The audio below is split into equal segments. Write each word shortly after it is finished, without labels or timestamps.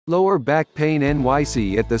Lower Back Pain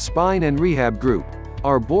NYC at the Spine Rehab Group.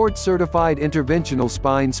 Our board-certified interventional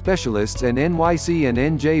spine specialists and NYC and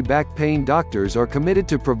NJ back pain doctors are committed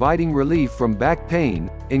to providing relief from back pain,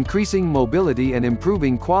 increasing mobility and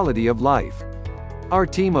improving quality of life. Our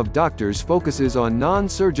team of doctors focuses on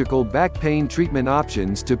non-surgical back pain treatment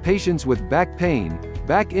options to patients with back pain,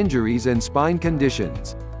 back injuries and spine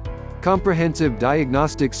conditions. Comprehensive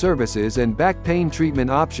diagnostic services and back pain treatment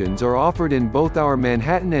options are offered in both our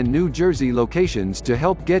Manhattan and New Jersey locations to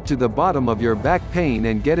help get to the bottom of your back pain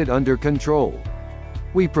and get it under control.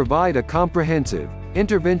 We provide a comprehensive,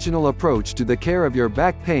 interventional approach to the care of your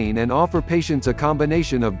back pain and offer patients a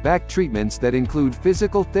combination of back treatments that include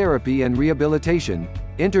physical therapy and rehabilitation,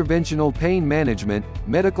 interventional pain management,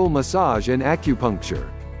 medical massage and acupuncture.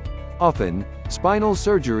 Often, spinal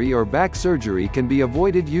surgery or back surgery can be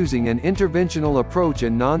avoided using an interventional approach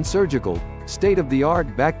and non-surgical,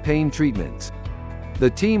 state-of-the-art back pain treatments. The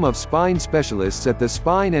team of spine specialists at the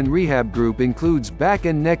Spine Rehab Group includes back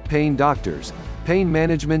and neck pain doctors, pain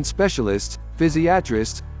management specialists,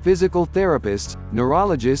 physiatrists, physical therapists,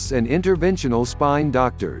 neurologists and interventional spine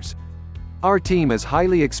doctors. Our team is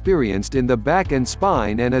highly experienced in the back and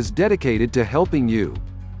spine and is dedicated to helping you.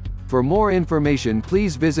 For more information,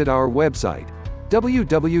 please visit our website,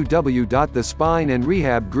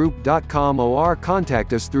 www.thespineandrehabgroup.com, or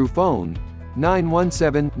contact us through phone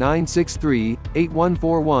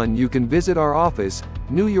 917-963-8141. You can visit our office,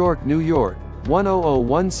 New York,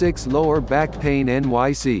 10016 Lower Back Pain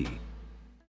NYC.